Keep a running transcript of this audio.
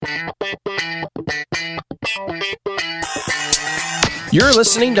You're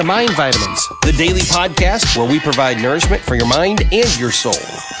listening to Mind Vitamins, the daily podcast where we provide nourishment for your mind and your soul.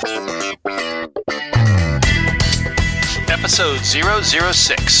 Episode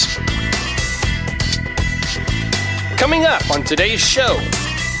 006. Coming up on today's show.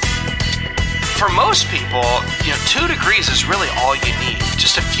 For most people, 2 degrees is really all you need.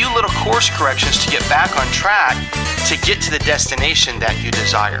 Just a few little course corrections to get back on track to get to the destination that you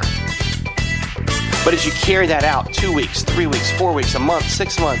desire. But as you carry that out 2 weeks, 3 weeks, 4 weeks, a month,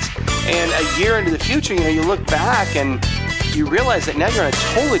 6 months, and a year into the future, you look back and you realize that now you're on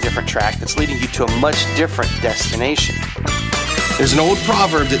a totally different track that's leading you to a much different destination. There's an old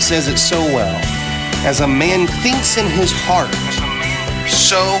proverb that says it so well. As a man thinks in his heart,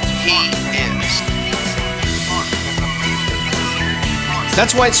 so he is.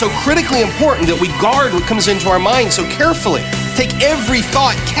 That's why it's so critically important that we guard what comes into our mind so carefully. Take every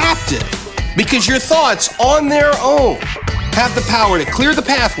thought captive. Because your thoughts on their own have the power to clear the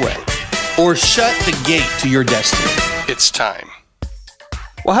pathway or shut the gate to your destiny. It's time.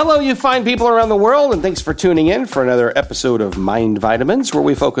 Well, hello, you fine people around the world, and thanks for tuning in for another episode of Mind Vitamins, where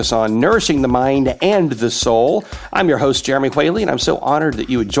we focus on nourishing the mind and the soul. I'm your host, Jeremy Whaley, and I'm so honored that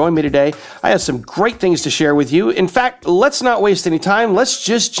you would join me today. I have some great things to share with you. In fact, let's not waste any time. Let's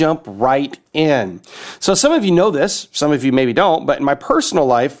just jump right in. So some of you know this, some of you maybe don't, but in my personal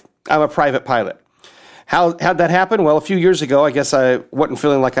life, I'm a private pilot. How'd that happen? Well, a few years ago, I guess I wasn't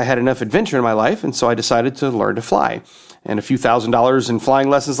feeling like I had enough adventure in my life, and so I decided to learn to fly. And a few $1,000s in flying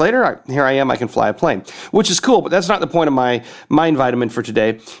lessons later, here I am, I can fly a plane, which is cool, but that's not the point of my mind vitamin for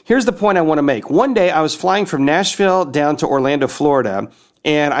today. Here's the point I want to make. One day, I was flying from Nashville down to Orlando, Florida,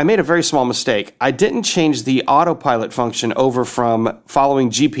 and I made a very small mistake. I didn't change the autopilot function over from following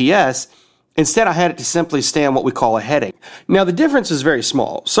GPS. Instead, I had it to simply stay on what we call a heading. Now, the difference is very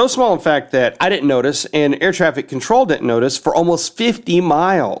small. So small, in fact, that I didn't notice and air traffic control didn't notice for almost 50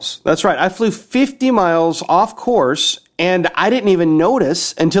 miles. That's right. I flew 50 miles off course, and I didn't even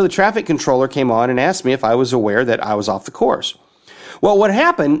notice until the traffic controller came on and asked me if I was aware that I was off the course. Well, what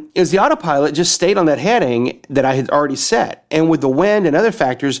happened is the autopilot just stayed on that heading that I had already set. And with the wind and other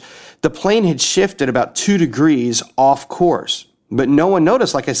factors, the plane had shifted about 2 degrees off course. But no one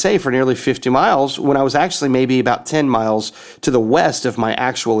noticed, like I say, for nearly 50 miles when I was actually maybe about 10 miles to the west of my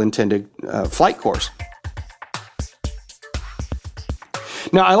actual intended flight course.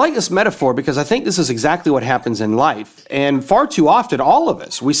 Now, I like this metaphor because I think this is exactly what happens in life. And far too often, all of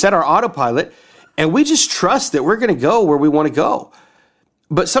us, we set our autopilot and we just trust that we're going to go where we want to go.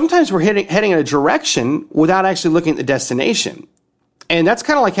 But sometimes we're heading in a direction without actually looking at the destination. And that's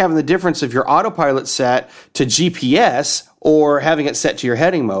kind of like having the difference of your autopilot set to GPS or having it set to your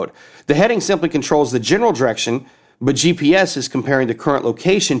heading mode. The heading simply controls the general direction, but GPS is comparing the current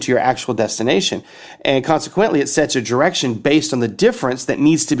location to your actual destination. And consequently, it sets a direction based on the difference that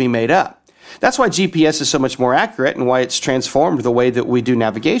needs to be made up. That's why GPS is so much more accurate and why it's transformed the way that we do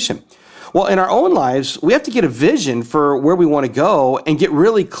navigation. Well, in our own lives, we have to get a vision for where we want to go and get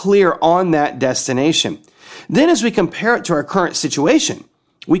really clear on that destination. Then as we compare it to our current situation,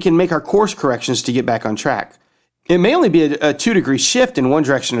 we can make our course corrections to get back on track. It may only be a 2-degree shift in one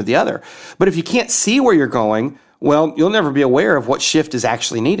direction or the other, but if you can't see where you're going, well, you'll never be aware of what shift is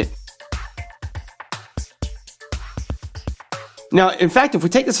actually needed. Now, in fact, if we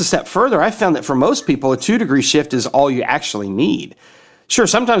take this a step further, I found that for most people, a 2-degree shift is all you actually need. Sure,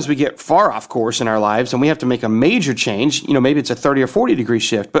 sometimes we get far off course in our lives and we have to make a major change. Maybe it's a 30 or 40 degree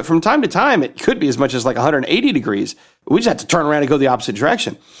shift, but from time to time, it could be as much as like 180 degrees. We just have to turn around and go the opposite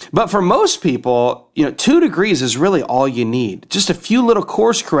direction. But for most people, 2 degrees is really all you need. Just a few little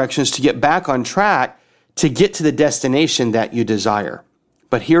course corrections to get back on track to get to the destination that you desire.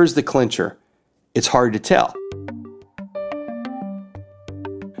 But here's the clincher. It's hard to tell.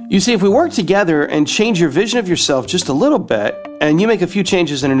 You see, if we work together and change your vision of yourself just a little bit, and you make a few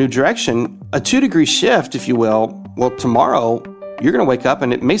changes in a new direction, a 2-degree shift, if you will, tomorrow, you're going to wake up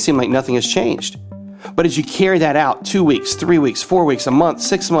and it may seem like nothing has changed. But as you carry that out 2 weeks, 3 weeks, 4 weeks, a month,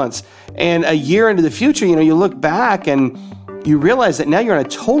 6 months, and a year into the future, you look back and you realize that now you're on a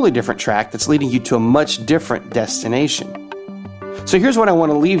totally different track that's leading you to a much different destination. So here's what I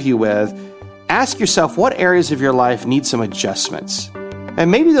want to leave you with. Ask yourself what areas of your life need some adjustments. And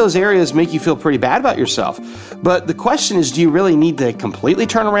maybe those areas make you feel pretty bad about yourself. But the question is, do you really need to completely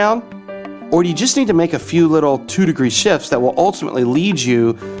turn around? Or do you just need to make a few little 2-degree shifts that will ultimately lead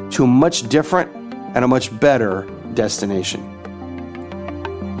you to a much different and a much better destination?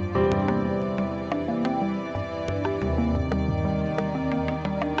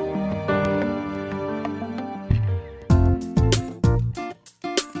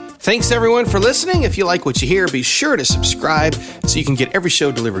 Thanks everyone for listening. If you like what you hear, be sure to subscribe so you can get every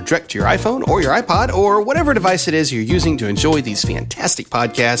show delivered direct to your iPhone or your iPod or whatever device it is you're using to enjoy these fantastic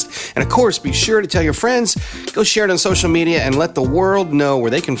podcasts. And of course, be sure to tell your friends, go share it on social media, and let the world know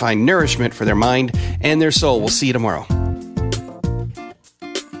where they can find nourishment for their mind and their soul. We'll see you tomorrow.